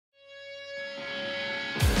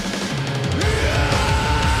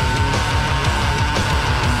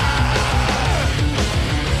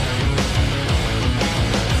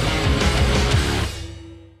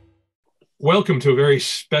Welcome to a very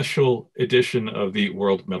special edition of the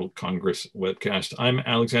World Metal Congress webcast. I'm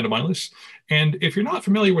Alexander Milas, and if you're not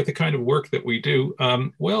familiar with the kind of work that we do,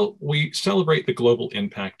 well, we celebrate the global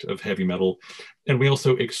impact of heavy metal, and we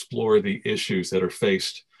also explore the issues that are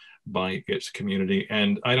faced by its community.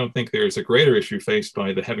 And I don't think there's a greater issue faced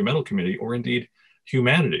by the heavy metal community, or indeed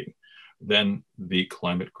humanity, than the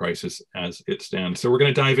climate crisis as it stands. So we're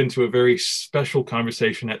going to dive into a very special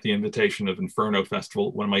conversation at the invitation of Inferno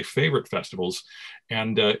Festival, one of my favorite festivals.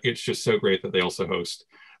 And it's just so great that they also host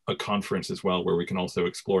a conference as well, where we can also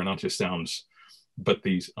explore not just sounds, but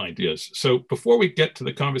these ideas. So before we get to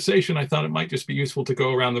the conversation, I thought it might just be useful to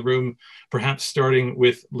go around the room, perhaps starting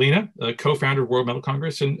with Lena, co-founder of World Metal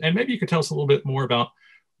Congress. And maybe you could tell us a little bit more about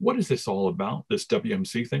what is this all about, this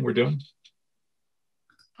WMC thing we're doing?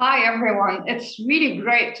 Hi, everyone. It's really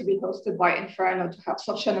great to be hosted by Inferno to have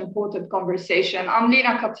such an important conversation. I'm Nika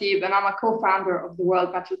and I'm a co-founder of the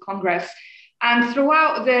World Metal Congress. And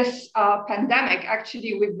throughout this pandemic,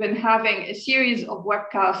 actually, we've been having a series of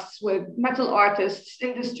webcasts with metal artists,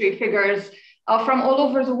 industry figures from all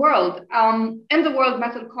over the world. In the World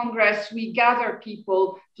Metal Congress, we gather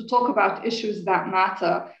people to talk about issues that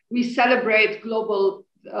matter. We celebrate global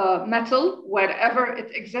metal wherever it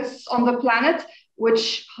exists on the planet,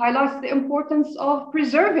 which highlights the importance of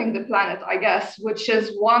preserving the planet, I guess, which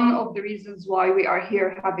is one of the reasons why we are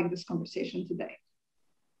here having this conversation today.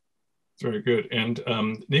 Very good. And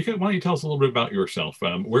Nika, why don't you tell us a little bit about yourself?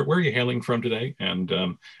 Where are you hailing from today? And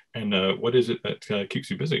what is it that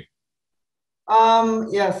keeps you busy?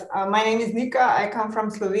 Yes, my name is Nika. I come from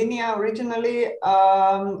Slovenia originally.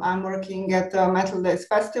 I'm working at the MetalDays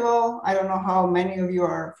Festival. I don't know how many of you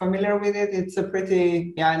are familiar with it. It's a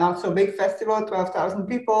pretty, not so big festival, 12,000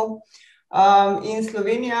 people in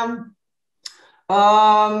Slovenia.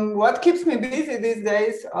 What keeps me busy these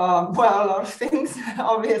days? Well, a lot of things,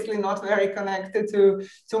 obviously not very connected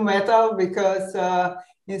to metal because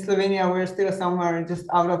in Slovenia, we're still somewhere just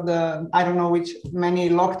out of the, I don't know which many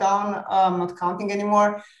lockdown, not counting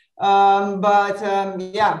anymore. I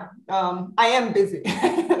am busy.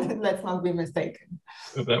 Let's not be mistaken.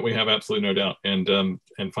 That we have absolutely no doubt. And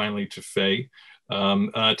finally to Fay,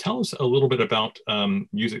 tell us a little bit about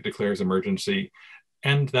Music Declares Emergency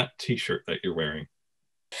and that t-shirt that you're wearing.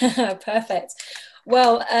 Perfect.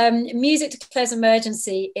 Well, Music Declares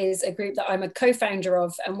Emergency is a group that I'm a co-founder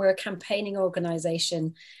of, and we're a campaigning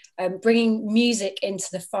organisation bringing music into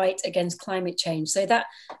the fight against climate change. So that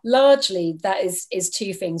largely is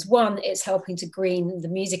two things. One, it's helping to green the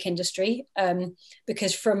music industry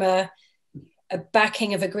because from a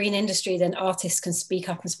backing of a green industry, then artists can speak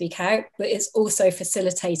up and speak out, but it's also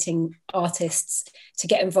facilitating artists to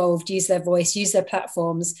get involved, use their voice, use their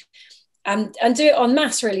platforms, and do it en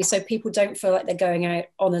masse, really, so people don't feel like they're going out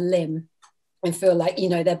on a limb and feel like, you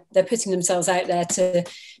know, they're putting themselves out there to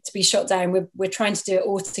be shot down. We're trying to do it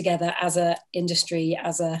all together as an industry,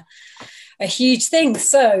 as a huge thing.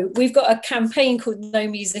 So we've got a campaign called No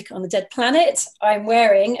Music on a Dead Planet. I'm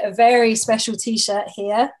wearing a very special t-shirt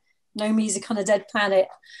here, No Music on a Dead Planet.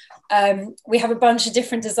 We have a bunch of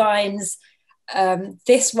different designs.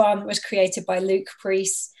 This one was created by Luke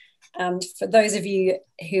Priest. And for those of you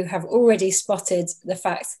who have already spotted the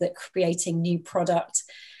fact that creating new product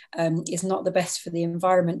is not the best for the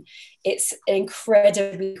environment, it's an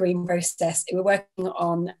incredibly green process. We're working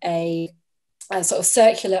on a sort of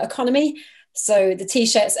circular economy. So the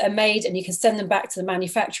t-shirts are made and you can send them back to the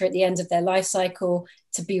manufacturer at the end of their life cycle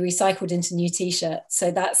to be recycled into new t-shirts.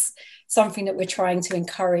 So that's something that we're trying to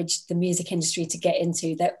encourage the music industry to get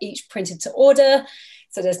into. They're each printed to order.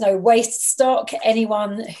 So there's no waste stock.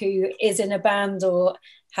 Anyone who is in a band or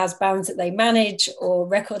has bands that they manage or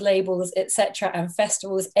record labels, etc., and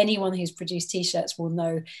festivals, anyone who's produced t-shirts will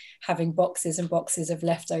know having boxes and boxes of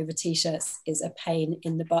leftover t-shirts is a pain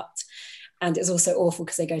in the butt. And it's also awful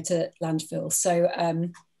because they go to landfill. So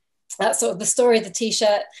that's sort of the story of the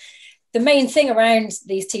t-shirt. The main thing around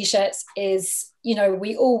these t-shirts is, you know,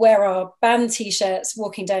 we all wear our band t-shirts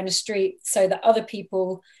walking down the street so that other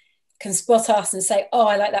people can spot us and say, oh,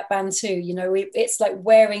 I like that band too. You know, it's like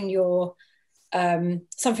wearing your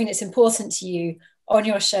something that's important to you on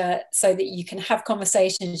your shirt so that you can have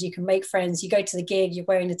conversations, you can make friends. You go to the gig, you're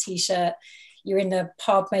wearing a t-shirt, you're in the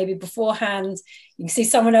pub maybe beforehand, you can see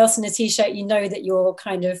someone else in a t-shirt, you know that you're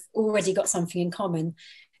kind of already got something in common.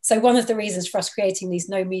 So one of the reasons for us creating these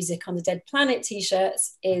No Music on the Dead Planet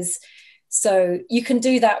t-shirts is so you can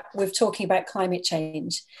do that with talking about climate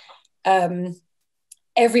change.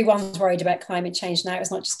 Everyone's worried about climate change now.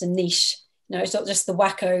 It's not just a niche. No, it's not just the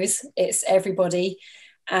wackos, it's everybody.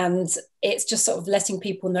 And it's just sort of letting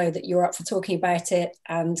people know that you're up for talking about it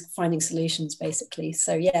and finding solutions, basically.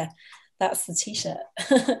 So yeah, that's the t-shirt.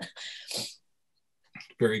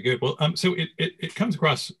 Very good. Well, so it comes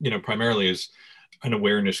across, primarily as an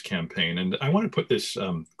awareness campaign. And I want to put this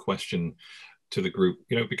question to the group,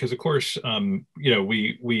 because of course,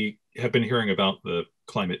 we have been hearing about the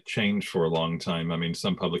climate change for a long time. I mean,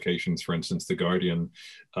 some publications, for instance, The Guardian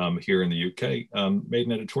here in the UK, made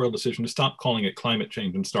an editorial decision to stop calling it climate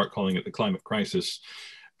change and start calling it the climate crisis,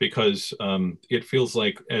 because it feels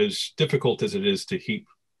like, as difficult as it is to heap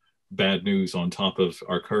bad news on top of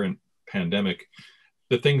our current pandemic,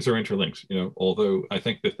 the things are interlinked, although I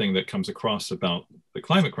think the thing that comes across about the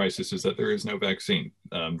climate crisis is that there is no vaccine.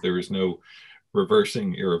 There is no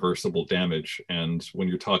reversing irreversible damage. And when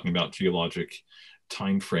you're talking about geologic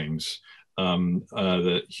timeframes,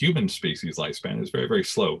 the human species lifespan is very, very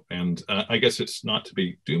slow. And I guess it's not to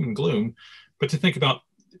be doom and gloom, but to think about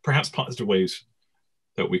perhaps positive ways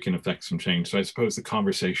that we can affect some change. So I suppose the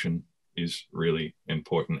conversation is really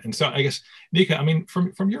important. And so I guess, Nika, I mean,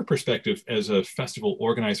 from your perspective as a festival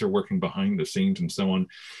organizer working behind the scenes and so on,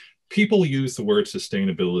 people use the word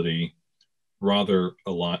sustainability rather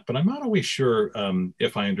a lot, but I'm not always sure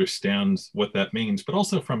if I understand what that means. But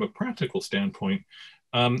also from a practical standpoint,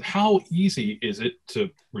 how easy is it to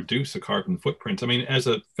reduce a carbon footprint? I mean, as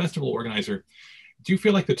a festival organizer, do you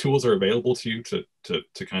feel like the tools are available to you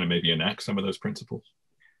to kind of maybe enact some of those principles?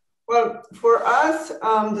 Well, for us,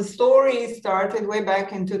 the story started way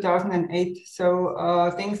back in 2008.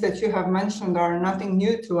 So things that you have mentioned are nothing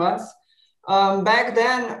new to us. Back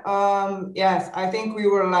then, yes, I think we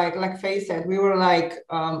were like Fay said, we were like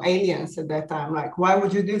aliens at that time. Like, why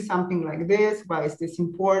would you do something like this? Why is this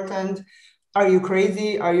important? Are you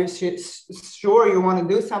crazy? Are you sure you want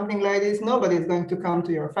to do something like this? Nobody's going to come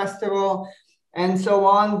to your festival, and so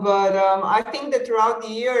on. But I think that throughout the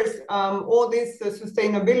years, all this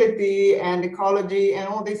sustainability and ecology and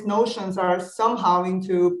all these notions are somehow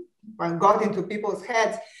got into people's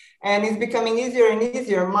heads, and it's becoming easier and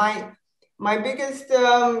easier. My biggest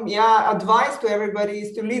advice to everybody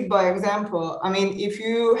is to lead by example. I mean, if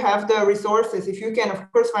you have the resources, if you can,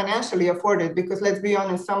 of course, financially afford it, because let's be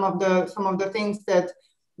honest, some of the things that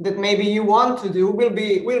maybe you want to do will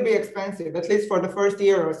be expensive, at least for the first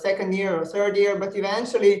year or second year or third year. But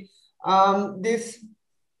eventually, this,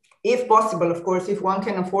 if possible, of course, if one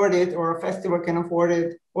can afford it, or a festival can afford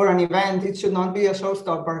it, or an event, it should not be a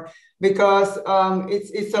showstopper, because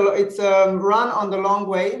it's a run on the long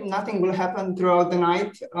way. Nothing will happen throughout the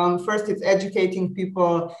night. First, it's educating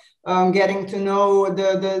people, getting to know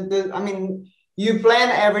I mean, you plan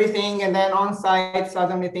everything, and then on site,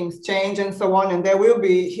 suddenly things change and so on. And there will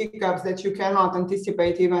be hiccups that you cannot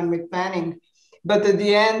anticipate even with planning. But at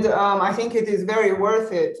the end, I think it is very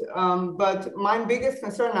worth it. But my biggest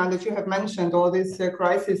concern, now that you have mentioned all this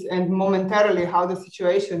crisis and momentarily how the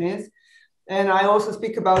situation is, and I also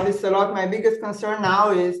speak about this a lot, my biggest concern now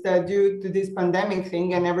is that due to this pandemic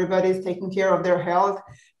thing and everybody's taking care of their health,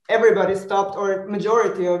 everybody stopped, or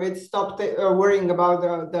majority of it stopped worrying about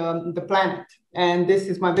the planet. And this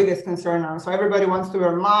is my biggest concern now. So everybody wants to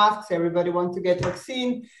wear masks, everybody wants to get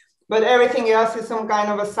vaccine, but everything else is some kind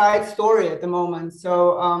of a side story at the moment.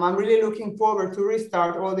 So I'm really looking forward to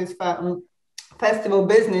restart all this festival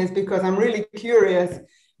business, because I'm really curious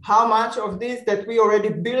how much of this that we already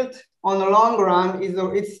built on the long run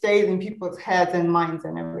it stays in people's heads and minds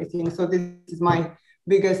and everything. So this is my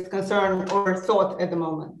biggest concern or thought at the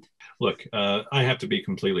moment. Look, I have to be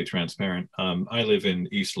completely transparent. I live in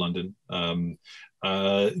East London.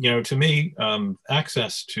 To me,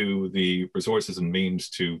 access to the resources and means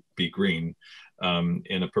to be green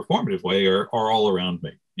in a performative way are all around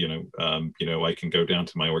me. I can go down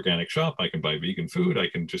to my organic shop, I can buy vegan food, I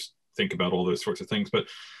can just think about all those sorts of things. But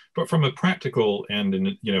from a practical and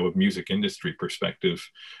a music industry perspective,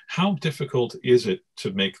 how difficult is it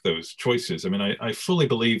to make those choices? I mean, I fully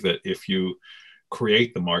believe that if you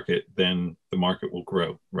create the market, then the market will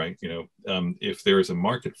grow, right? If there is a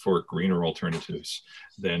market for greener alternatives,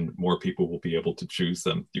 then more people will be able to choose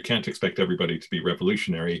them. You can't expect everybody to be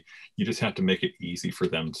revolutionary. You just have to make it easy for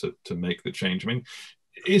them to make the change. I mean,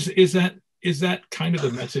 is that kind of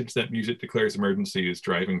the message that Music Declares Emergency is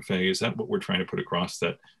driving, Fay? Is that what we're trying to put across,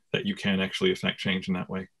 that you can actually affect change in that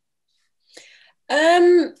way?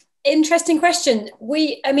 Interesting question.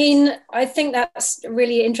 I think that's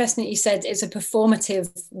really interesting that you said it's a performative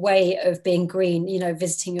way of being green,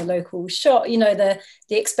 visiting your local shop, the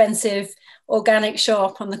expensive organic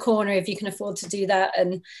shop on the corner, if you can afford to do that.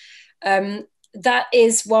 And that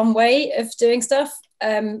is one way of doing stuff.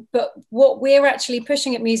 But what we're actually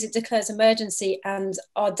pushing at Music Declares Emergency, and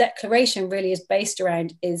our declaration really is based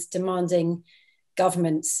around, is demanding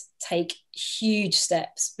governments take huge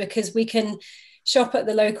steps, because we can shop at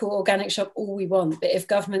the local organic shop all we want, but if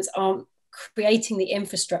governments aren't creating the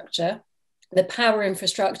infrastructure, the power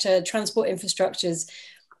infrastructure, transport infrastructures,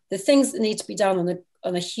 the things that need to be done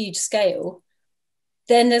on a huge scale,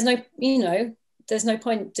 then there's no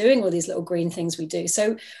point doing all these little green things we do.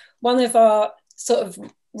 So one of our sort of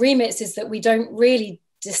remits is that we don't really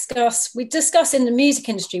discuss in the music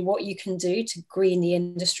industry what you can do to green the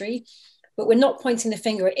industry, but we're not pointing the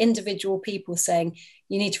finger at individual people saying,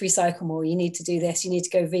 you need to recycle more, you need to do this, you need to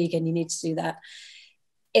go vegan, you need to do that.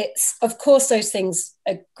 It's, of course, those things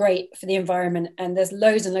are great for the environment, and there's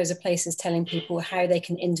loads and loads of places telling people how they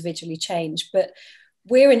can individually change. But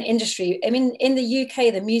we're an industry, I mean, in the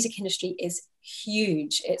UK, the music industry is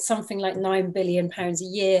huge. It's something like £9 billion a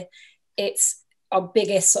year. It's our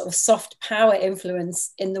biggest sort of soft power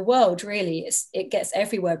influence in the world, really. It gets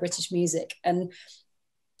everywhere, British music. And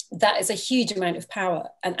that is a huge amount of power.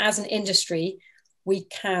 And as an industry, we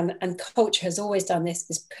can, and culture has always done this,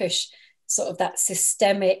 is push sort of that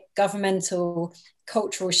systemic governmental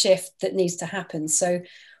cultural shift that needs to happen. So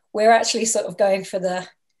we're actually sort of going for the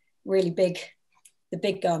really big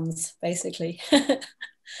guns, basically.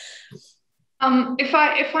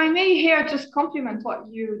 If I may here just compliment what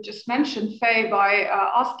you just mentioned, Fay, by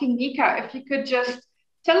asking Nika if you could just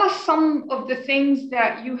tell us some of the things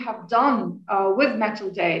that you have done with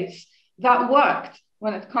MetalDays that worked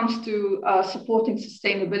when it comes to supporting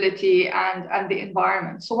sustainability and the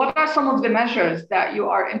environment. So what are some of the measures that you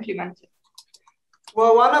are implementing?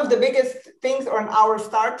 Well, one of the biggest things on our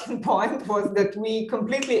starting point was that we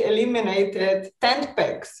completely eliminated tent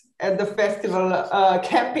pegs at the festival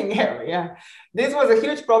camping area. This was a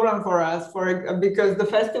huge problem for us because the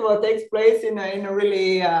festival takes place in a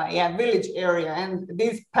really village area, and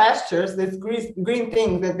these pastures, these green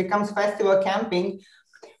things that becomes festival camping,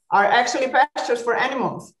 are actually pastures for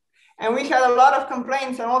animals. And we had a lot of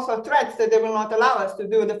complaints and also threats that they will not allow us to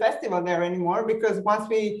do the festival there anymore, because once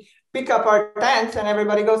we pick up our tents and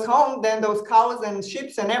everybody goes home, then those cows and sheep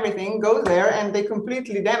and everything goes there and they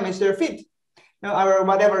completely damage their feet, or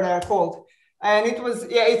whatever they're called. And it was,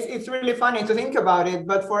 it's really funny to think about it.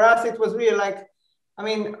 But for us, it was really like, I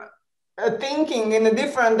mean, thinking in a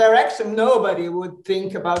different direction. Nobody would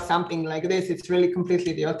think about something like this. It's really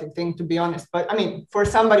completely idiotic thing, to be honest. But I mean, for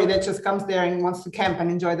somebody that just comes there and wants to camp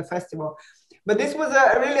and enjoy the festival. But this was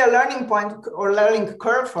really a learning point or learning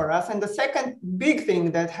curve for us. And the second big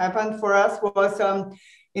thing that happened for us was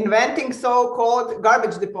inventing so-called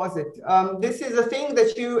garbage deposit. This is a thing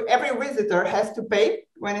that every visitor has to pay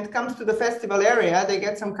when it comes to the festival area. They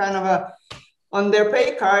get some kind of on their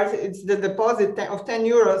pay card, it's the deposit of 10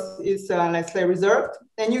 euros is, let's say, reserved.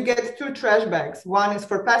 And you get 2 trash bags. One is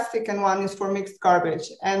for plastic and one is for mixed garbage.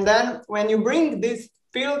 And then when you bring these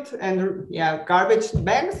filled and garbage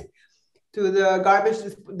bags to the garbage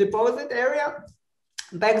deposit area,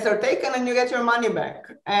 bags are taken and you get your money back.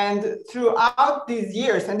 And throughout these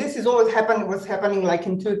years, and this is always was happening like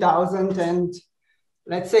in 2000 and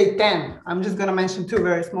let's say 10, I'm just gonna mention 2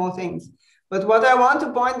 very small things. But what I want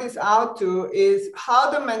to point this out to is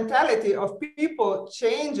how the mentality of people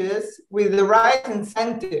changes with the right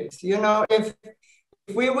incentives. You know, if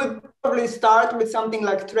we would probably start with something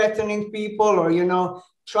like threatening people or,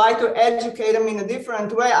 try to educate them in a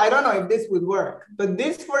different way, I don't know if this would work. But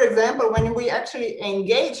this, for example, when we actually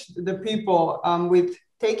engaged the people with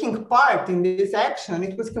taking part in this action,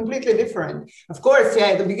 it was completely different. Of course,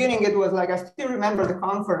 at the beginning, it was like, I still remember the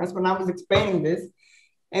conference when I was explaining this.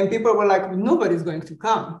 And people were like, nobody's going to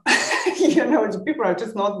come. People are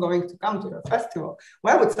just not going to come to your festival.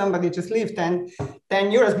 Why would somebody just leave 10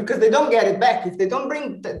 euros? Because they don't get it back. If they don't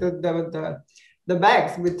bring the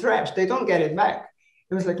bags with trash, they don't get it back.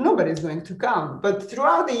 It was like, nobody's going to come. But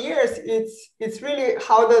throughout the years, it's really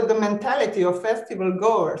how the mentality of festival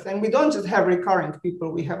goers, and we don't just have recurrent people,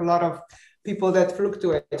 we have a lot of people that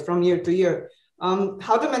fluctuate from year to year.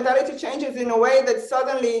 How the mentality changes in a way that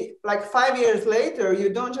suddenly, like 5 years later, you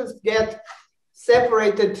don't just get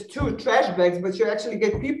separated 2 trash bags, but you actually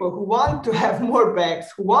get people who want to have more bags,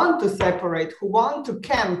 who want to separate, who want to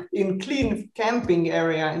camp in clean camping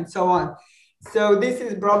area and so on. So this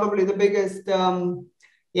is probably the biggest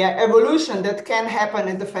evolution that can happen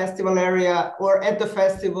at the festival area or at the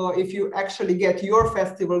festival if you actually get your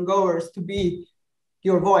festival goers to be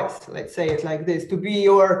your voice, let's say it like this, to be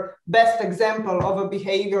your best example of a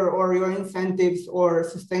behavior or your incentives or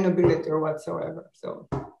sustainability or whatsoever. So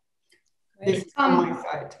this is on my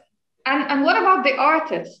side. And what about the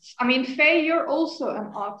artists? I mean, Fay, you're also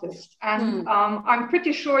an artist, and I'm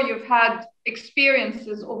pretty sure you've had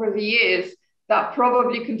experiences over the years that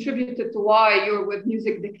probably contributed to why you're with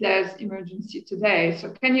Music Declares Emergency today. So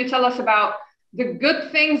can you tell us about the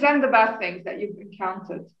good things and the bad things that you've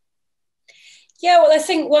encountered? Yeah, well, I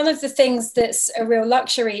think one of the things that's a real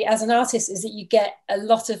luxury as an artist is that you get a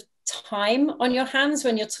lot of time on your hands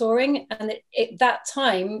when you're touring, and that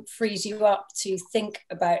time frees you up to think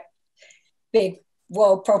about big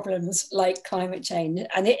world problems like climate change.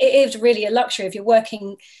 And it is really a luxury. If you're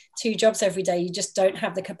working 2 jobs every day, you just don't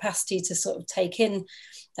have the capacity to sort of take in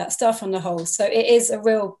that stuff on the whole. So it is a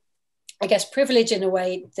real, I guess, privilege in a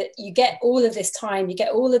way that you get all of this time, you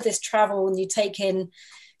get all of this travel, and you take in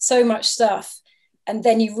so much stuff. And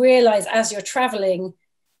then you realize as you're traveling,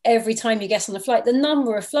 every time you get on a flight, the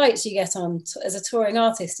number of flights you get on as a touring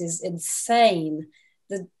artist is insane.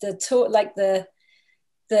 The tour, like the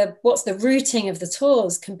what's the routing of the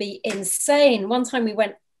tours can be insane. One time we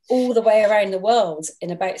went all the way around the world in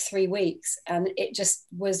about 3 weeks, and it just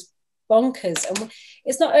was bonkers. And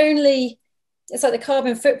it's not only, it's like the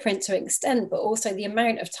carbon footprint to an extent, but also the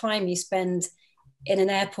amount of time you spend in an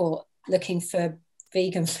airport looking for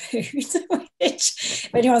vegan food, which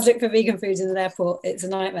if anyone's looking for vegan food in an airport, it's a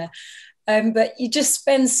nightmare. But you just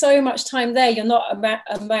spend so much time there. You're not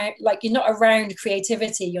you're not around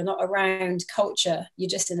creativity. You're not around culture. You're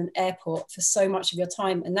just in an airport for so much of your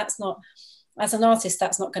time. And that's not, as an artist,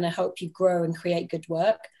 that's not going to help you grow and create good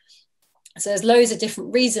work. So there's loads of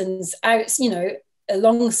different reasons out, you know,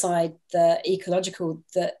 alongside the ecological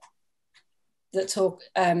that talk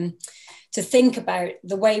to think about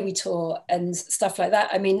the way we tour and stuff like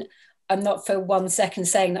that. I mean, I'm not for 1 second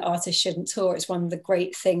saying that artists shouldn't tour. It's one of the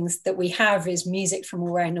great things that we have is music from all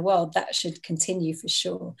around the world. That should continue for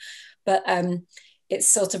sure. But it's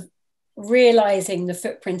sort of realizing the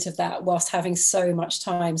footprint of that whilst having so much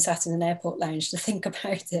time sat in an airport lounge to think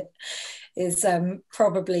about it is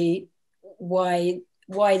probably why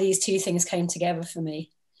these 2 things came together for me.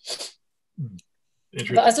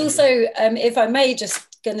 But I was also, if I may, just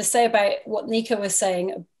going to say about what Nika was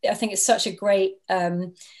saying, I think it's such a great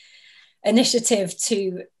initiative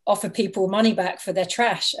to offer people money back for their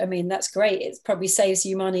trash. I mean, that's great. It probably saves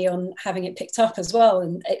you money on having it picked up as well.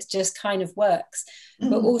 And it just kind of works.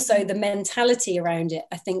 Mm-hmm. But also the mentality around it.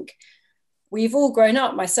 I think we've all grown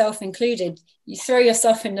up, myself included. You throw your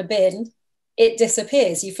stuff in the bin, it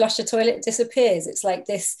disappears. You flush the toilet, it disappears. It's like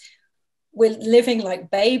this, we're living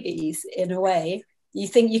like babies in a way. You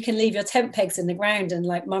think you can leave your tent pegs in the ground and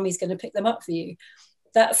like mummy's going to pick them up for you.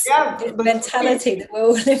 That's the mentality that we're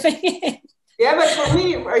all living in. Yeah, but for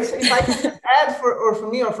me, if I can add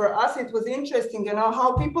for me or for us, it was interesting, you know,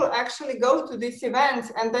 how people actually go to these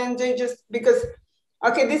events and then they just, because,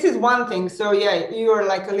 okay, this is one thing. So yeah, you're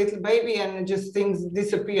like a little baby and just things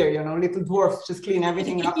disappear, you know, little dwarfs just clean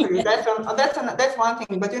everything up for you. That's one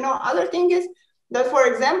thing. But, you know, other thing is, that, for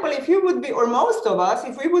example, if you would be, or most of us,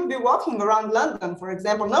 if we would be walking around London, for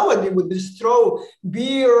example, nobody would just throw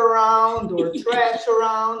beer around or trash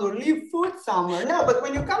around or leave food somewhere. No, but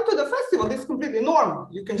when you come to the festival, this is completely normal.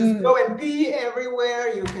 You can just go and pee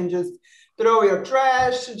everywhere. You can just throw your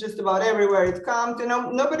trash just about everywhere it comes. You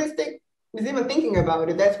know, nobody's even thinking about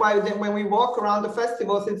it. That's why when we walk around the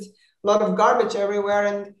festivals, it's a lot of garbage everywhere.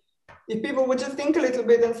 And if people would just think a little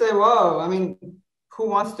bit and say, whoa, I mean, who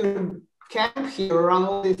wants to camp here around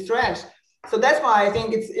all this trash? So that's why I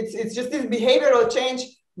think it's just this behavioral change.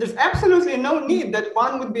 There's absolutely no need that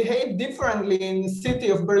one would behave differently in the city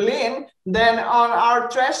of Berlin than on our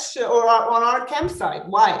trash or on our campsite.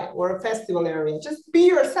 Why? Or a festival area. Just be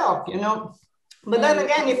yourself, you know. But then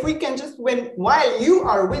again, if we can just, while you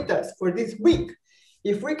are with us for this week,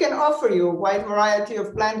 if we can offer you a wide variety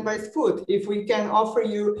of plant-based food, if we can offer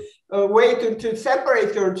you a way to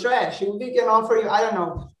separate your trash, if we can offer you, I don't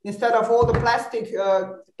know, instead of all the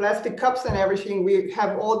plastic cups and everything, we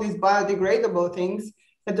have all these biodegradable things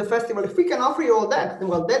at the festival. If we can offer you all that, then,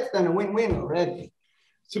 well, that's then a win-win already.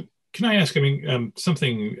 So can I ask, I mean,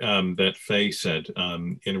 something that Fay said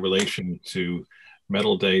in relation to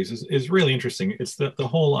MetalDays is really interesting. It's the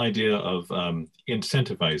whole idea of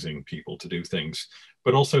incentivizing people to do things,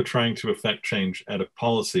 but also trying to affect change at a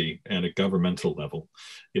policy and a governmental level,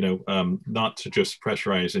 you know, not to just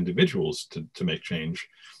pressurize individuals to make change,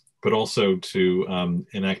 but also to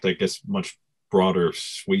enact, I guess, much broader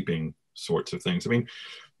sweeping sorts of things. I mean,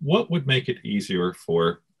 what would make it easier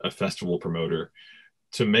for a festival promoter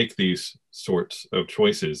to make these sorts of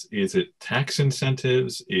choices? Is it tax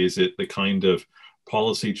incentives? Is it the kind of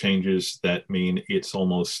policy changes that mean it's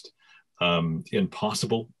almost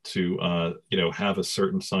impossible to you know, have a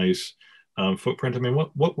certain size footprint? I mean,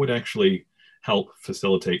 what would actually help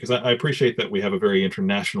facilitate? Because I appreciate that we have a very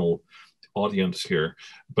international audience here,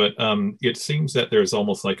 but it seems that there's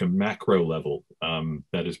almost like a macro level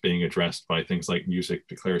that is being addressed by things like Music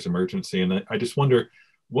Declares Emergency. And I just wonder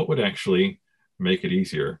what would actually make it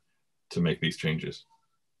easier to make these changes?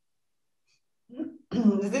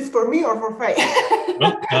 Is this for me or for Fay?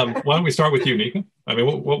 Well, why don't we start with you, Nika? I mean,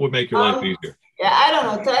 what would make your life easier? Yeah, I don't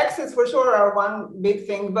know. Taxes for sure are one big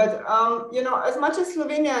thing, but you know, as much as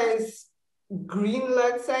Slovenia is green,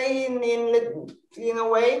 let's say, in a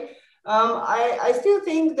way, I still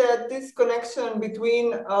think that this connection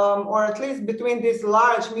between, or at least between these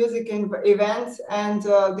large music events and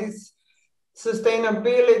this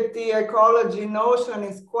sustainability, ecology notion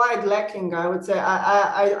is quite lacking, I would say.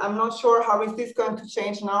 I'm not sure how is this going to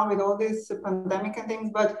change now with all this pandemic and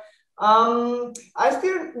things, but I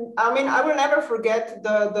will never forget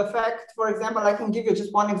the fact, for example, I can give you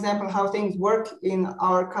just one example how things work in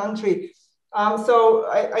our country. So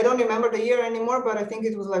I don't remember the year anymore, but I think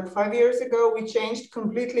it was like 5 years ago, we changed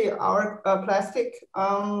completely our plastic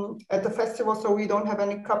at the festival. So we don't have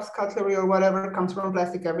any cups, cutlery or whatever comes from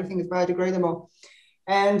plastic. Everything is biodegradable.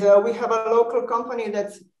 And we have a local company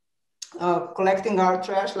that's collecting our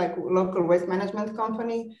trash, like local waste management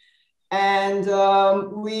company. And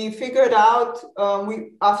we figured out,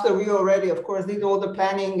 after we already, of course, did all the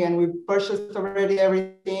planning and we purchased already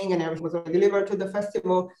everything and everything was already delivered to the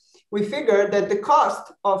festival, we figured that the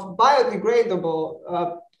cost of biodegradable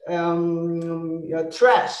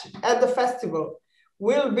trash at the festival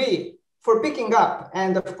will be, for picking up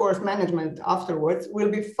and of course management afterwards, will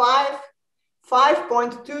be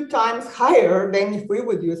 5.2 times higher than if we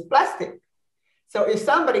would use plastic. So if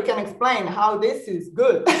somebody can explain how this is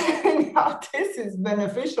good and how this is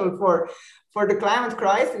beneficial for the climate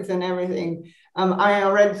crisis and everything, I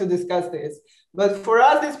am ready to discuss this. But for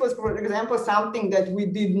us, this was, for example, something that we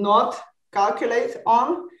did not calculate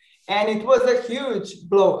on. And it was a huge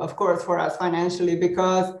blow, of course, for us financially,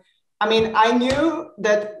 because I mean, I knew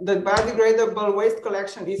that the biodegradable waste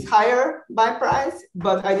collection is higher by price,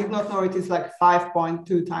 but I did not know it is like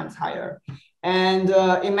 5.2 times higher. And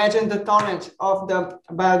imagine the tonnage of the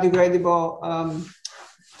biodegradable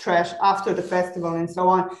trash after the festival and so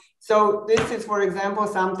on. So this is, for example,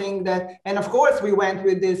 something that, and of course we went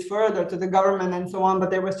with this further to the government and so on, but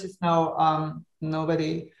there was just no,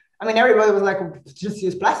 nobody, I mean, everybody was like, just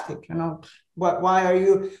use plastic, you know, why are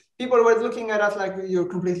you, people were looking at us like, you're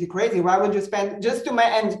completely crazy. Why would you spend just to,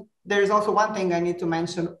 and there's also one thing I need to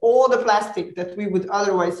mention, all the plastic that we would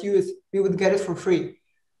otherwise use, we would get it for free.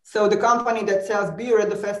 So the company that sells beer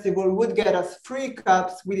at the festival would get us free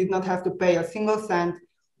cups. We did not have to pay a single cent.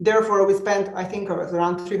 Therefore, we spent, I think it was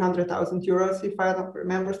around 300,000 euros, if I don't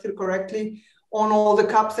remember still correctly, on all the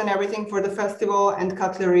cups and everything for the festival and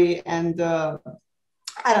cutlery. And I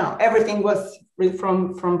don't know, everything was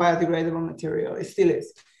from biodegradable material. It still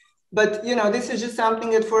is. But, you know, this is just something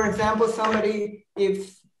that, for example,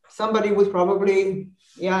 if somebody would probably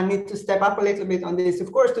need to step up a little bit on this.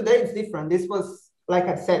 Of course, today it's different. This was, like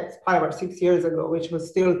I said, 5 or 6 years ago, which was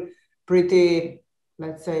still pretty,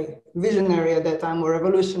 let's say, visionary at that time, or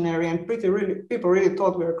revolutionary, and people really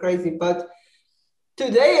thought we were crazy. But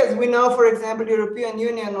today, as we know, for example, the European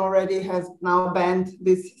Union already has now banned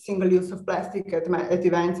this single use of plastic at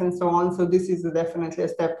events and so on. So this is definitely a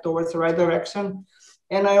step towards the right direction.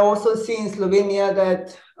 And I also see in Slovenia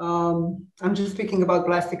that, I'm just speaking about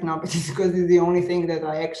plastic now, because it's the only thing that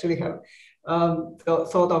I actually have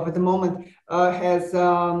thought of at the moment, has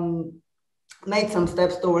made some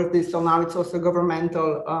steps towards this. So now it's also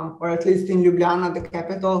governmental, or at least in Ljubljana, the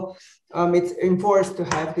capital, it's enforced to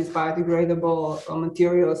have these biodegradable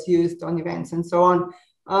materials used on events and so on.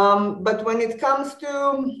 But when it comes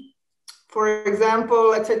to, for example,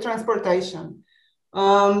 let's say transportation,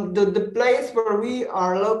 the place where we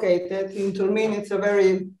are located in Tolmin, it's a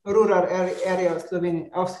very rural area of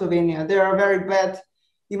Slovenia. There are very bad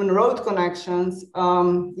even road connections,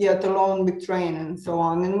 yet alone with train and so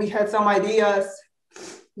on. And we had some ideas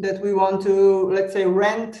that we want to, let's say,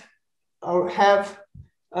 rent or have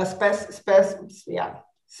a special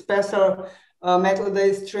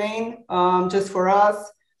MetalDays train just for us,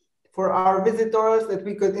 for our visitors, that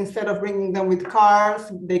we could, instead of bringing them with cars,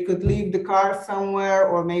 they could leave the car somewhere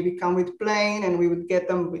or maybe come with plane, and we would get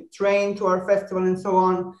them with train to our festival and so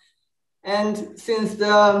on. And since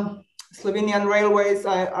the Slovenian railways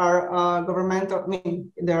are governmental, I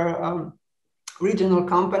mean, they're a regional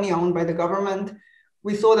company owned by the government,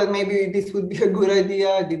 we thought that maybe this would be a good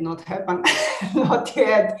idea. It did not happen, not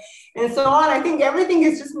yet, and so on. I think everything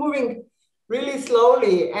is just moving really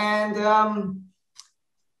slowly, and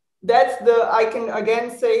that's I can again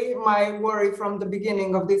say my worry from the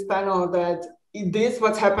beginning of this panel, that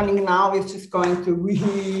what's happening now is just going to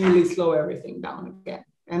really slow everything down again.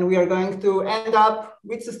 And we are going to end up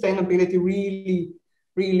with sustainability really,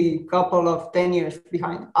 really couple of 10 years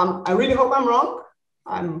behind. I really hope I'm wrong.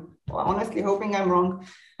 I'm honestly hoping I'm wrong,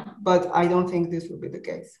 but I don't think this will be the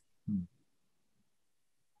case.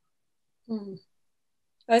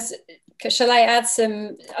 Shall I add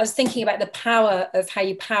some? I was thinking about the power of how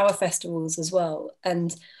you power festivals as well.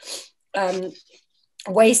 And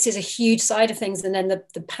waste is a huge side of things. And then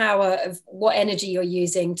the power of what energy you're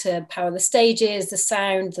using to power the stages, the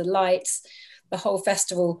sound, the lights, the whole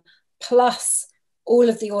festival, plus all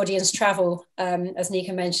of the audience travel, as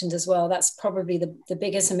Nika mentioned as well. That's probably the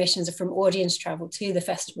biggest emissions are from audience travel to the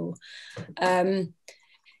festival.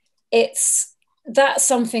 That's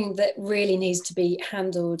something that really needs to be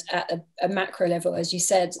handled at a macro level, as you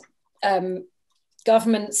said.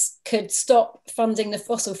 Governments could stop funding the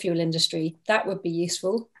fossil fuel industry. That would be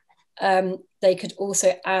useful. They could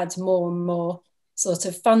also add more and more sort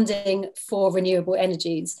of funding for renewable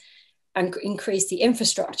energies and increase the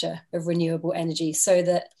infrastructure of renewable energy so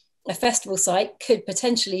that a festival site could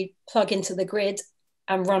potentially plug into the grid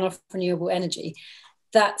and run off renewable energy.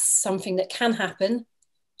 That's something that can happen.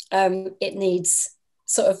 It needs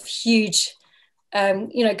sort of huge,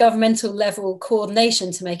 governmental level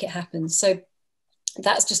coordination to make it happen. So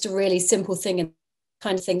that's just a really simple thing and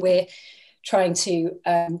kind of thing we're trying to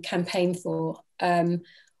campaign for.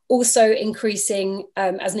 Also increasing,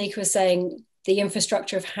 as Nika was saying, the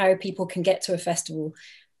infrastructure of how people can get to a festival.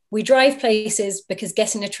 We drive places because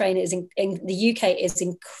getting a train in the UK is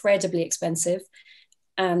incredibly expensive.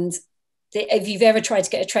 And if you've ever tried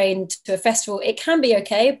to get a train to a festival, it can be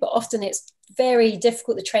okay, but often it's very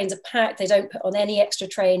difficult. The trains are packed. They don't put on any extra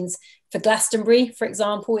trains for Glastonbury, for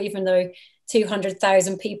example, even though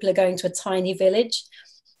 200,000 people are going to a tiny village.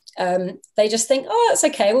 They just think, oh, that's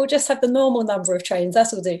okay. We'll just have the normal number of trains.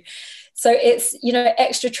 That'll do. So it's,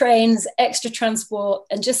 extra trains, extra transport,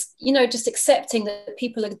 and just accepting that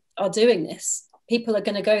people are doing this. People are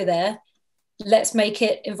going to go there. Let's make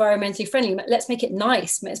it environmentally friendly. Let's make it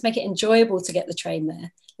nice. Let's make it enjoyable to get the train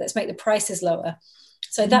there. Let's make the prices lower.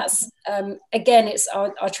 So that's, again, it's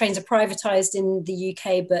our trains are privatized in the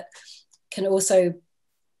UK, but can also,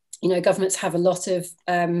 governments have a lot of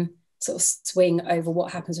sort of swing over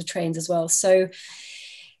what happens with trains as well. So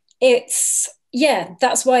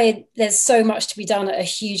that's why there's so much to be done at a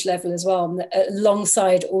huge level as well,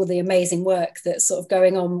 alongside all the amazing work that's sort of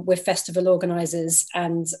going on with festival organisers.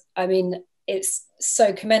 And I mean, it's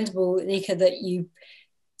so commendable, Nika, that you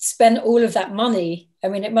spent all of that money. I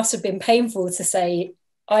mean, it must have been painful to say,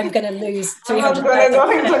 I'm going to lose 300,000. I'm not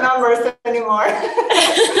going to go into numbers anymore.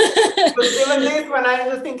 But even this, when I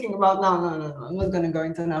was thinking about, no, I'm not going to go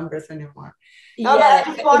into numbers anymore. No,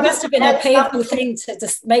 it must have been a painful thing to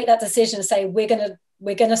make that decision and say, we're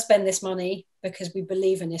going to spend this money because we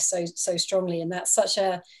believe in this so strongly. And that's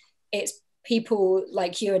it's people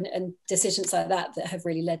like you and decisions like that have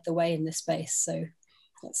really led the way in this space. So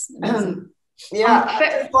that's amazing. Yeah,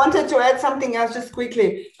 I just wanted to add something else just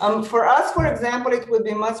quickly. For us, for example, it would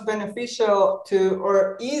be much beneficial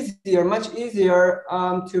much easier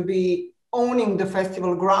to be owning the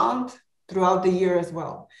festival ground throughout the year as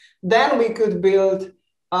well. Then we could build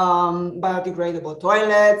biodegradable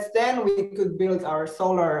toilets. Then we could build our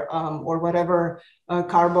solar or whatever,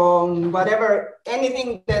 carbon, whatever,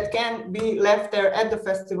 anything that can be left there at the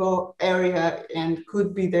festival area and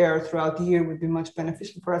could be there throughout the year would be much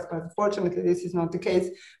beneficial for us. But unfortunately, this is not the case.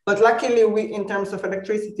 But luckily, in terms of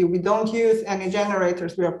electricity, we don't use any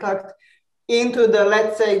generators. We are plugged into the,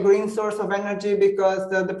 let's say, green source of energy because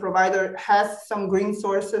the provider has some green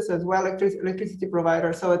sources as well, electricity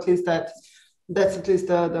provider. So at least that's at least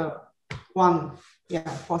the one,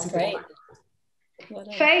 positive. Great.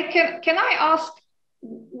 Fay, can I ask,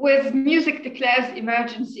 with Music Declares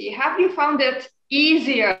Emergency, have you found it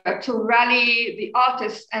easier to rally the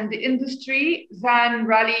artists and the industry than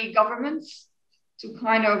rally governments to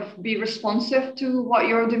kind of be responsive to what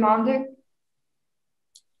you're demanding?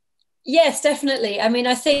 Yes, definitely. I mean,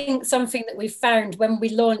 I think something that we found when we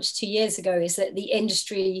launched 2 years ago is that the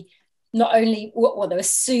industry not only, they were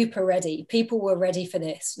super ready. People were ready for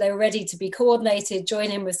this. They were ready to be coordinated,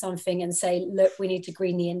 join in with something and say, look, we need to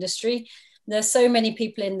green the industry. There's so many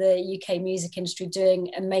people in the UK music industry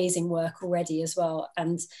doing amazing work already as well.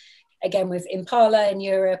 And again, with Impala in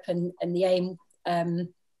Europe and the AIM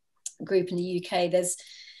group in the UK,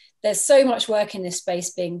 there's so much work in this space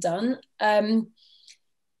being done.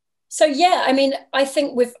 So yeah, I mean, I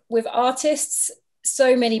think with artists,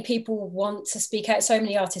 so many people want to speak out, so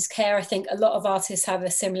many artists care. I think a lot of artists have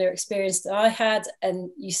a similar experience that I had,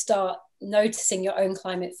 and you start noticing your own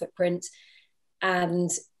climate footprint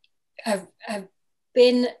and have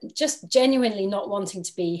been just genuinely not wanting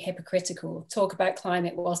to be hypocritical, talk about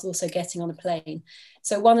climate whilst also getting on a plane.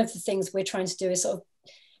 So one of the things we're trying to do is sort of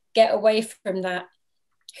get away from that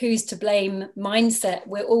who's to blame mindset.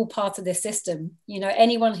 We're all part of this system. You know,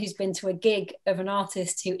 anyone who's been to a gig of an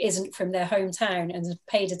artist who isn't from their hometown and has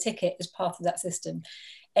paid a ticket is part of that system.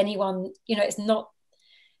 Anyone, you know, it's not,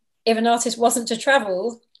 if an artist wasn't to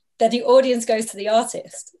travel, then the audience goes to the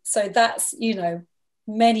artist. So that's, you know,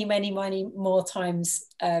 many more times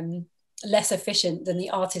less efficient than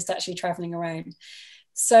the artist actually traveling around.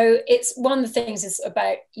 So it's one of the things is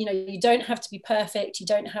about, you know, you don't have to be perfect. You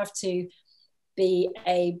don't have to be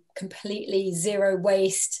a completely zero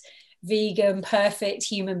waste, vegan, perfect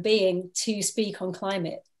human being to speak on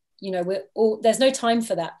climate. You know, there's no time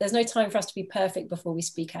for that. There's no time for us to be perfect before we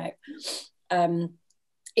speak out.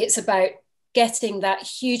 It's about getting that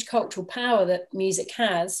huge cultural power that music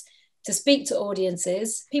has to speak to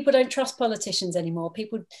audiences. People don't trust politicians anymore.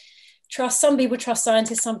 Some people trust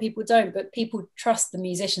scientists, some people don't, but people trust the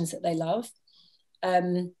musicians that they love.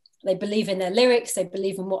 They believe in their lyrics, they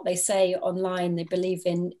believe in what they say online, they believe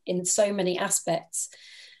in so many aspects.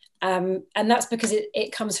 And that's because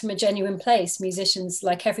it comes from a genuine place. Musicians,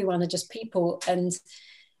 like everyone, are just people, and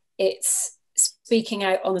it's speaking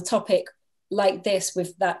out on a topic like this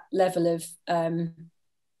with that level of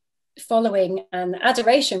following and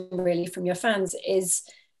adoration really from your fans is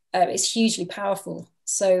hugely powerful.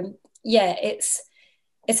 So yeah, it's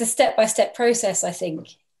a step-by-step process. I think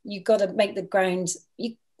you've got to make the ground.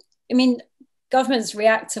 I mean, governments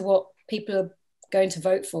react to what people are going to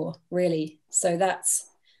vote for, really. So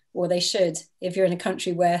or they should, if you're in a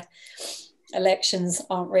country where elections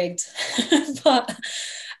aren't rigged. But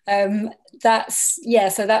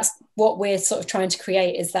so that's what we're sort of trying to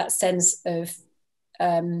create, is that sense of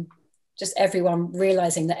just everyone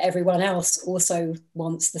realizing that everyone else also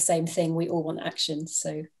wants the same thing. We all want action.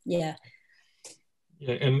 So yeah.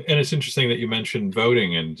 Yeah, and it's interesting that you mentioned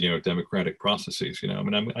voting and, you know, democratic processes. You know, I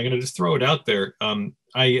mean, I'm going to just throw it out there.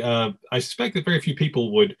 I suspect that very few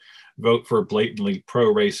people would vote for blatantly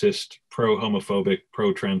pro-racist, pro-homophobic,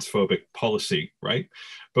 pro-transphobic policy, right?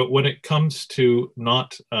 But when it comes to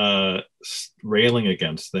not railing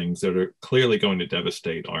against things that are clearly going to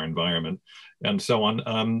devastate our environment and so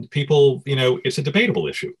on, people, you know, it's a debatable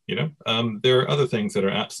issue. You know, there are other things that are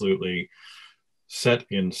absolutely set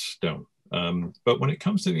in stone. But when it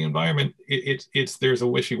comes to the environment, there's a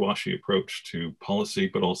wishy-washy approach to policy,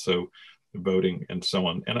 but also voting and so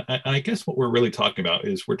on. And I guess what we're really talking about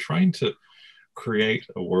is we're trying to create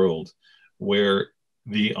a world where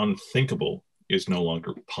the unthinkable is no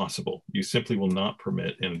longer possible. You simply will not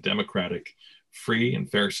permit in a democratic, free and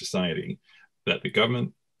fair society that the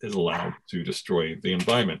government is allowed to destroy the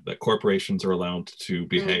environment, that corporations are allowed to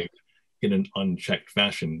behave in an unchecked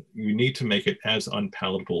fashion. You need to make it as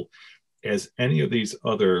unpalatable as any of these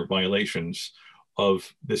other violations of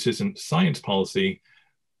this isn't science policy.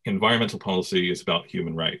 Environmental policy is about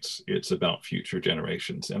human rights. It's about future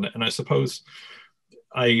generations. And I suppose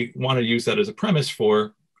I want to use that as a premise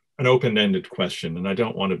for an open-ended question. And I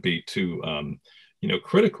don't want to be too, you know,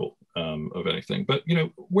 critical of anything. But, you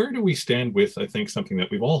know, where do we stand with, I think, something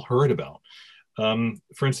that we've all heard about?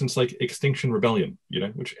 For instance, like Extinction Rebellion, you know,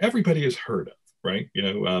 which everybody has heard of, right? You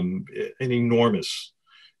know, an enormous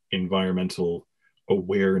environmental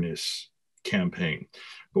awareness campaign.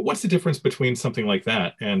 But what's the difference between something like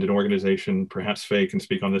that and an organization, perhaps Fay can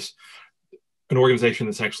speak on this, an organization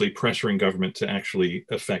that's actually pressuring government to actually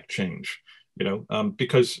affect change? You know,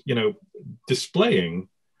 because, you know, displaying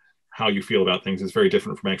how you feel about things is very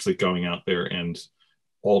different from actually going out there and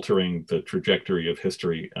altering the trajectory of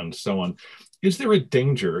history and so on. Is there a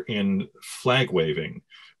danger in flag waving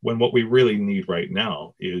when what we really need right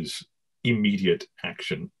now is immediate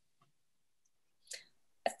action?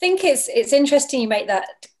 I think it's interesting you make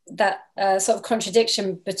that sort of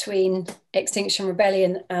contradiction between Extinction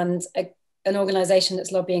Rebellion and an organisation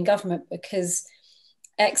that's lobbying government, because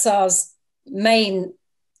XR's main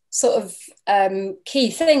sort of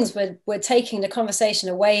key things were taking the conversation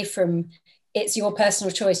away from it's your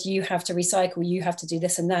personal choice, you have to recycle, you have to do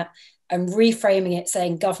this and that, and reframing it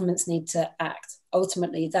saying governments need to act.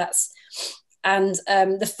 Ultimately, that's, and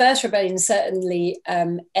the first rebellion certainly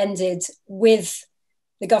ended with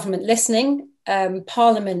the government listening,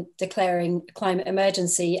 Parliament declaring a climate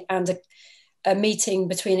emergency, and a meeting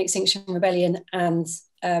between Extinction Rebellion and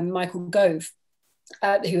Michael Gove,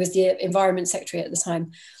 who was the Environment Secretary at the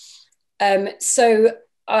time. So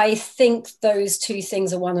I think those two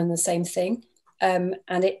things are one and the same thing. And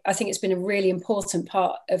I think it's been a really important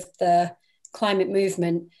part of the climate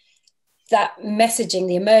movement, that messaging,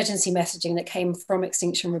 the emergency messaging that came from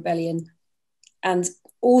Extinction Rebellion, and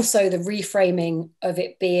also the reframing of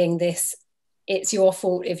it being this, it's your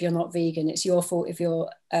fault if you're not vegan, it's your fault if you're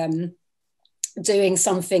doing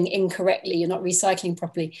something incorrectly, you're not recycling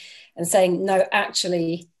properly, and saying, no,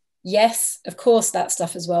 actually, yes, of course, that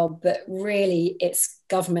stuff as well, but really it's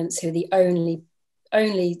governments who are the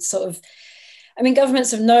only sort of, I mean,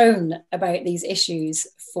 governments have known about these issues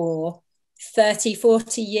for 30,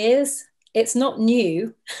 40 years. It's not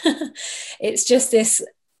new. It's just this,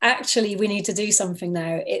 actually, we need to do something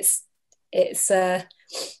now. It's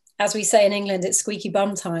as we say in England, it's squeaky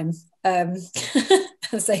bum time, as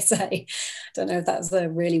they say. I don't know if that's a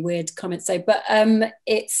really weird comment to say, but I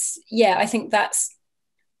think that's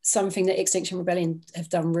something that Extinction Rebellion have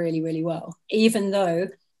done really, really well, even though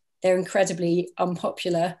they're incredibly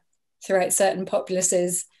unpopular throughout certain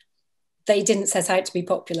populaces. They didn't set out to be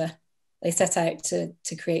popular. They set out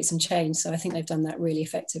to create some change. So I think they've done that really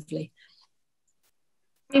effectively.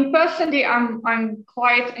 I mean, personally, I'm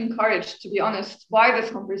quite encouraged, to be honest, by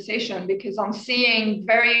this conversation, because I'm seeing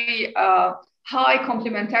very high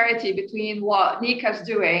complementarity between what Nika's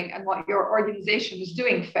doing and what your organization is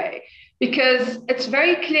doing, Fay, because it's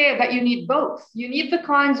very clear that you need both. You need the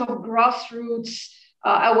kinds of grassroots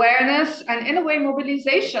awareness and, in a way,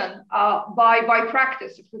 mobilization by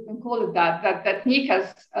practice, if we can call it that Nika's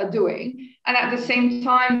doing. And at the same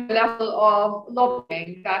time, the level of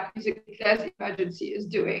lobbying that Music Declares Emergency is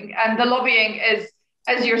doing. And the lobbying is,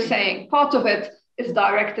 as you're saying, part of it is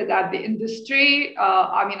directed at the industry.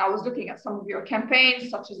 I mean, I was looking at some of your campaigns,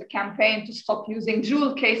 such as a campaign to stop using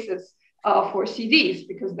jewel cases for CDs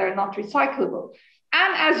because they're not recyclable.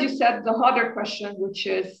 And as you said, the harder question, which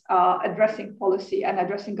is addressing policy and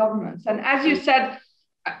addressing governments. And as you said,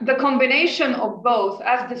 the combination of both,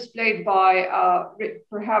 as displayed by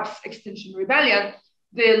perhaps Extinction Rebellion,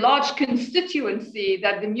 the large constituency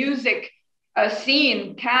that the music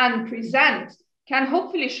scene can present, can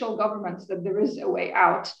hopefully show governments that there is a way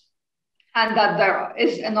out and that there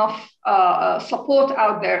is enough support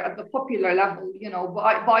out there at the popular level, you know,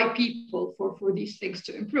 by people for these things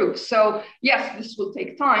to improve. So yes, this will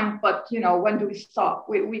take time, but you know, when do we stop?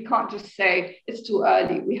 We can't just say it's too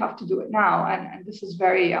early. We have to do it now, and this is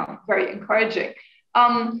very very encouraging.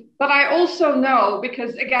 But I also know,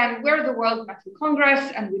 because again, we're the World Metal Congress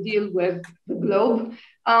and we deal with the globe.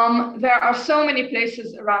 There are so many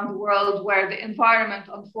places around the world where the environment,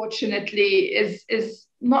 unfortunately, is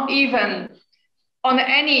not even on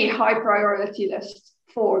any high priority list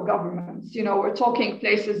for governments. You know, we're talking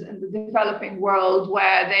places in the developing world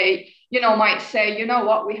where they, you know, might say, you know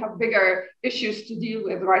what, we have bigger issues to deal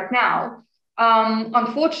with right now.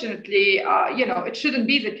 Unfortunately, you know, it shouldn't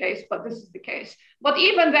be the case, but this is the case. But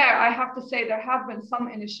even there, I have to say there have been some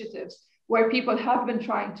initiatives where people have been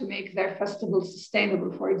trying to make their festivals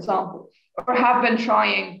sustainable, for example, or have been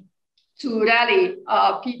trying to rally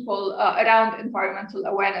people around environmental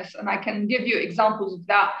awareness. And I can give you examples of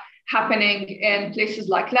that happening in places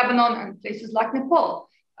like Lebanon and places like Nepal,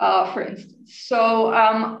 for instance. So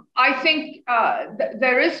I think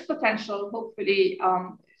there is potential, hopefully,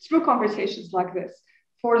 through conversations like this,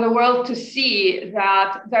 for the world to see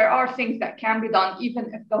that there are things that can be done,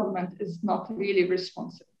 even if government is not really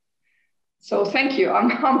responsive. So thank you.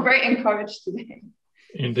 I'm very encouraged today.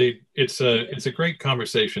 Indeed, it's a great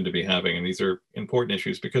conversation to be having, and these are important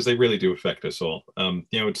issues because they really do affect us all.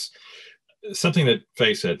 You know, it's something that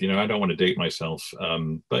Fay said. You know, I don't want to date myself,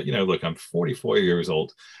 but you know, look, I'm 44 years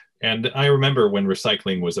old, and I remember when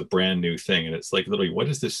recycling was a brand new thing, and it's like, literally, what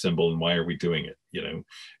is this symbol, and why are we doing it? You know,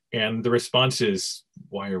 and the response is,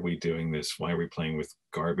 why are we doing this? Why are we playing with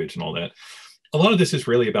garbage and all that? A lot of this is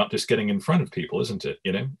really about just getting in front of people, isn't it?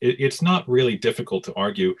 You know, it's not really difficult to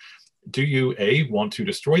argue. Do you A, want to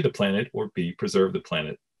destroy the planet, or B, preserve the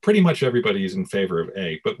planet? Pretty much everybody is in favor of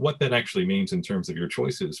A, but what that actually means in terms of your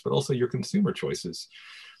choices, but also your consumer choices,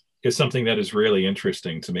 is something that is really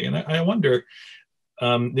interesting to me. And I wonder,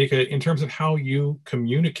 Nika, in terms of how you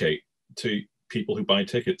communicate to people who buy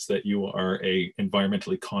tickets that you are a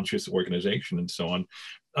environmentally conscious organization and so on.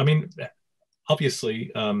 I mean, obviously,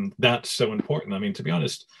 that's so important. I mean, to be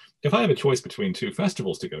honest, if I have a choice between two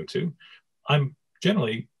festivals to go to, I'm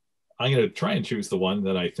going to try and choose the one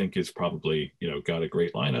that I think is probably, you know, got a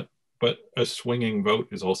great lineup, but a swinging vote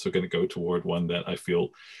is also going to go toward one that I feel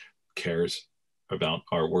cares about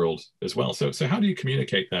our world as well. So how do you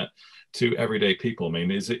communicate that to everyday people? I mean,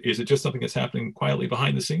 is it just something that's happening quietly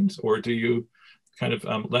behind the scenes, or do you kind of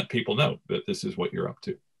let people know that this is what you're up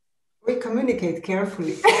to? We communicate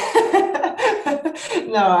carefully.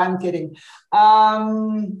 No, I'm kidding.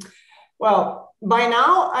 Well, by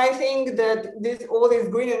now, I think that all these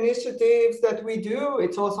green initiatives that we do,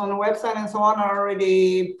 it's also on the website and so on, are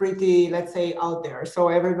already pretty, let's say, out there. So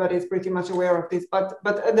everybody's pretty much aware of this. But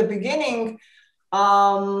at the beginning,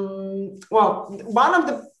 well, one of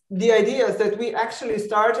the the ideas that we actually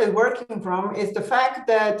started working from is the fact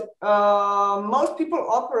that most people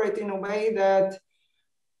operate in a way that,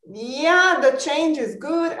 yeah, the change is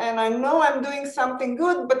good and I know I'm doing something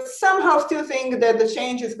good, but somehow still think that the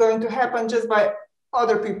change is going to happen just by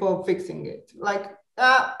other people fixing it. Like,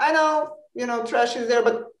 I know, you know, trash is there,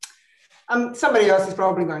 but somebody else is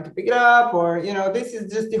probably going to pick it up, or, you know, this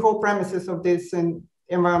is just the whole premises of this and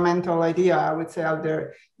environmental idea, I would say, out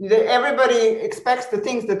there. Everybody expects the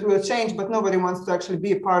things that will change, but nobody wants to actually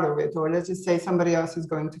be a part of it, or let's just say somebody else is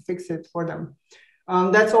going to fix it for them.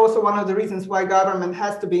 That's also one of the reasons why government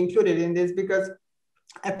has to be included in this, because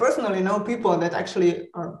I personally know people that actually,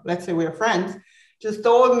 or let's say we're friends, just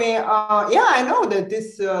told me, yeah, I know that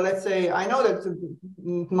this, let's say, I know that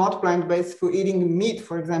not plant-based food, eating meat,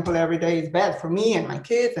 for example, every day is bad for me and my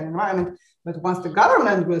kids and environment. But once the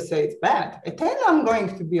government will say it's bad, then I'm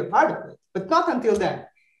going to be a part of it, but not until then.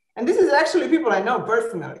 And this is actually people I know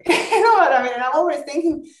personally. You know what I mean? And I'm always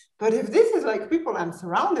thinking, but if this is like people I'm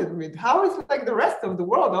surrounded with, how is like the rest of the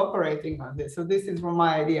world operating on this? So this is from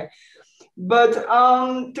my idea. But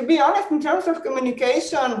to be honest, in terms of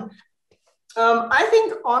communication, I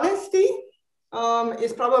think honesty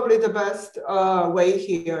is probably the best way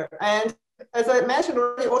here. And as I mentioned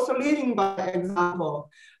already, also leading by example.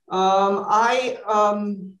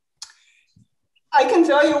 I can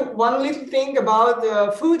tell you one little thing about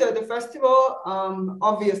the food at the festival.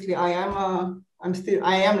 Obviously, I am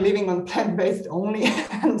living on plant-based only.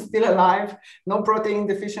 I'm still alive. No protein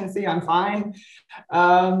deficiency. I'm fine.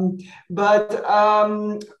 But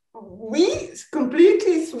we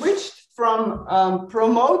completely switched from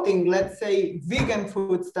promoting, let's say, vegan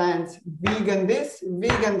food stands, vegan this,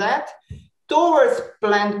 vegan that, towards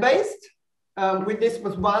plant-based. This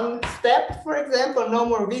was one step, for example, no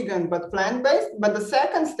more vegan, but plant-based. But the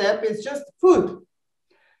second step is just food.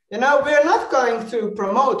 You know, we're not going to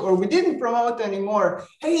promote, or we didn't promote anymore,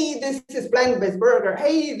 hey, this is plant-based burger.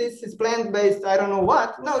 Hey, this is plant-based, I don't know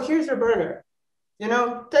what. No, here's your burger. You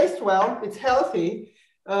know, tastes well, it's healthy.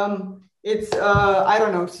 It's, I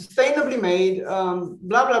don't know, sustainably made,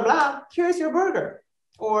 blah, blah, blah. Here's your burger.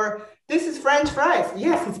 Or this is French fries.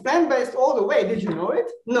 Yes, it's plant-based all the way. Did you know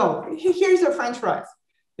it? No, here's your French fries.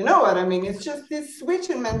 You know what I mean? It's just this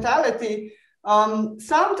switch in mentality.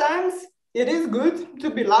 Sometimes it is good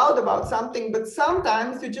to be loud about something, but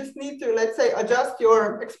sometimes you just need to, let's say, adjust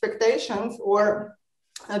your expectations or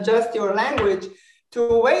adjust your language to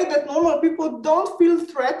a way that normal people don't feel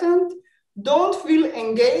threatened, don't feel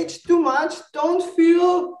engaged too much, don't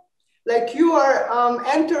feel like you are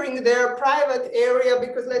entering their private area,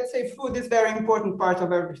 because let's say food is very important part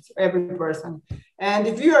of every person. And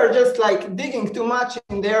if you are just like digging too much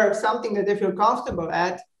in there, something that they feel comfortable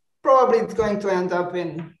at, probably it's going to end up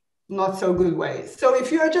in not so good ways. So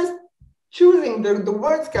if you are just choosing the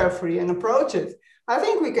words carefully and approaches, I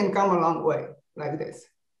think we can come a long way like this.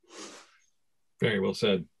 Very well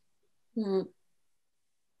said. Mm.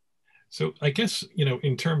 So I guess, you know,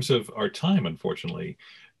 in terms of our time, unfortunately,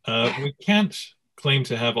 we can't claim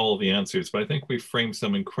to have all the answers, but I think we framed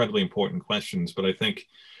some incredibly important questions. But I think,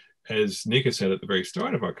 as Nika said at the very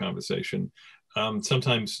start of our conversation,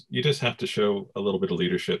 sometimes you just have to show a little bit of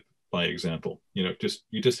leadership by example. You know,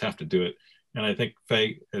 you just have to do it. And I think,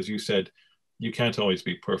 Fay, as you said, you can't always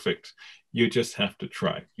be perfect. You just have to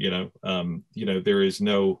try. You know, there is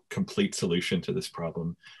no complete solution to this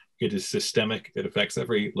problem. It is systemic. It affects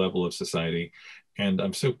every level of society. And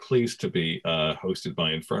I'm so pleased to be hosted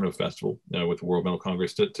by Inferno Festival with the World Metal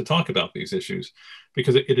Congress to talk about these issues,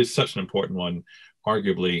 because it is such an important one,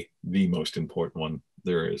 arguably the most important one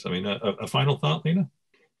there is. I mean, a final thought, Lena?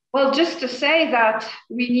 Well, just to say that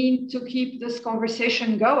we need to keep this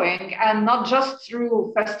conversation going, and not just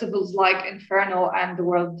through festivals like Inferno and the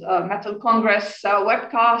World Metal Congress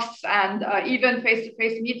webcasts, and even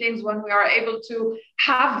face-to-face meetings when we are able to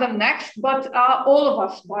have them next, but all of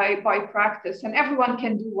us by practice, and everyone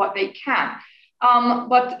can do what they can.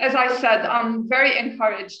 But as I said, I'm very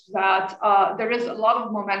encouraged that there is a lot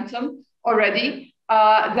of momentum already.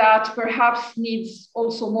 That perhaps needs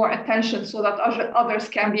also more attention, so that others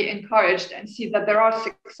can be encouraged and see that there are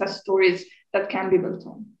success stories that can be built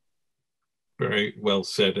on. Very well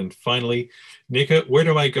said. And finally, Nika, where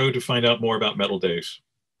do I go to find out more about MetalDays?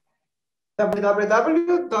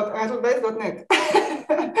 www.metaldays.net.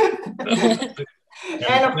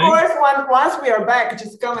 And of course, once we are back,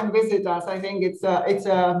 just come and visit us. I think it's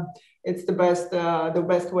the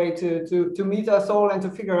best way to meet us all and to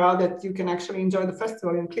figure out that you can actually enjoy the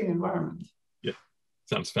festival in a clean environment. Yeah,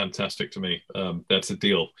 sounds fantastic to me. That's a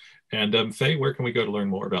deal. And Fay, where can we go to learn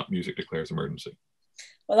more about Music Declares Emergency?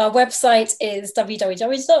 Well, our website is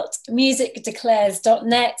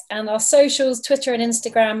www.musicdeclares.net, and our socials, Twitter and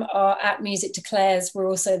Instagram, are at Music Declares. We're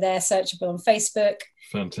also there, searchable on Facebook.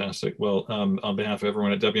 Fantastic. Well, on behalf of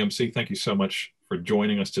everyone at WMC, thank you so much for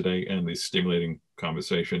joining us today and this stimulating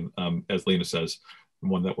conversation. As Lena says,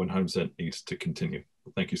 one that 100% needs to continue.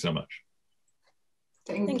 Thank you so much.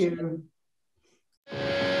 Thank you.